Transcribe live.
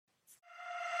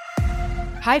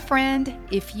Hi, friend.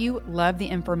 If you love the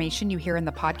information you hear in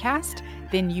the podcast,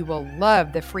 then you will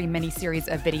love the free mini-series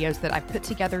of videos that I've put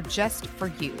together just for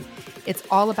you. It's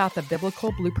all about the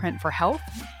biblical blueprint for health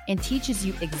and teaches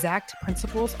you exact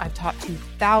principles I've taught to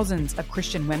thousands of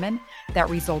Christian women that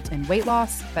result in weight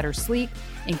loss, better sleep,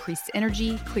 increased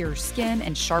energy, clearer skin,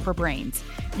 and sharper brains.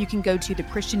 You can go to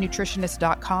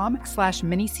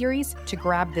thechristiannutritionist.com/miniseries to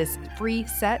grab this free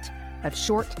set of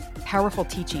short, powerful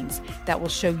teachings that will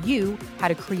show you how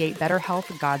to create better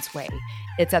health God's way.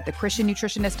 It's at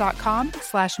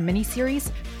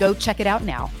thechristiannutritionist.com/miniseries. Go check it out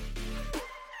now.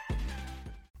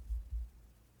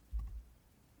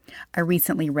 I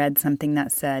recently read something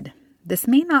that said, this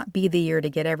may not be the year to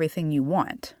get everything you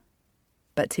want,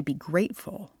 but to be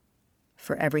grateful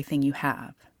for everything you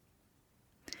have.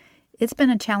 It's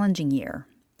been a challenging year,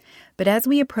 but as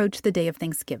we approach the day of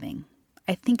Thanksgiving,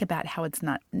 I think about how it's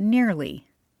not nearly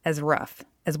as rough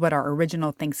as what our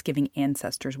original Thanksgiving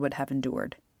ancestors would have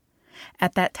endured.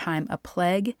 At that time, a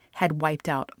plague had wiped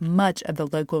out much of the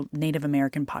local Native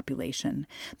American population.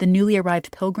 The newly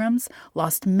arrived pilgrims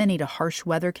lost many to harsh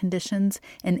weather conditions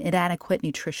and inadequate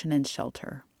nutrition and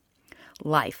shelter.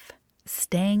 Life,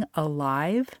 staying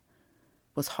alive,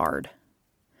 was hard.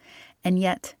 And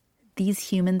yet,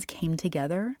 these humans came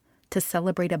together to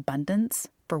celebrate abundance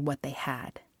for what they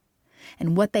had.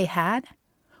 And what they had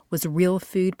was real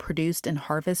food produced and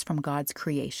harvest from God's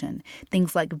creation,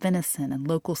 things like venison and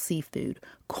local seafood,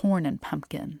 corn and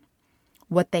pumpkin.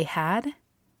 What they had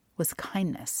was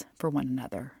kindness for one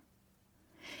another.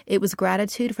 It was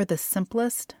gratitude for the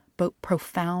simplest but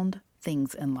profound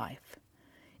things in life.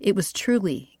 It was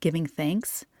truly giving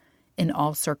thanks in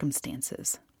all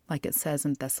circumstances, like it says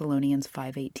in Thessalonians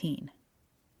 5:18.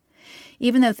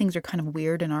 Even though things are kind of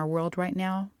weird in our world right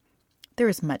now, there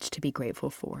is much to be grateful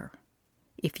for.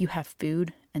 If you have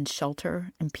food and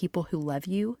shelter and people who love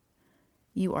you,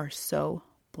 you are so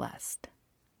blessed.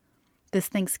 This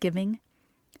Thanksgiving,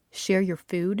 share your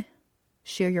food,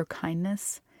 share your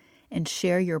kindness, and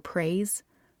share your praise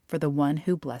for the one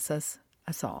who blesses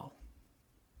us all.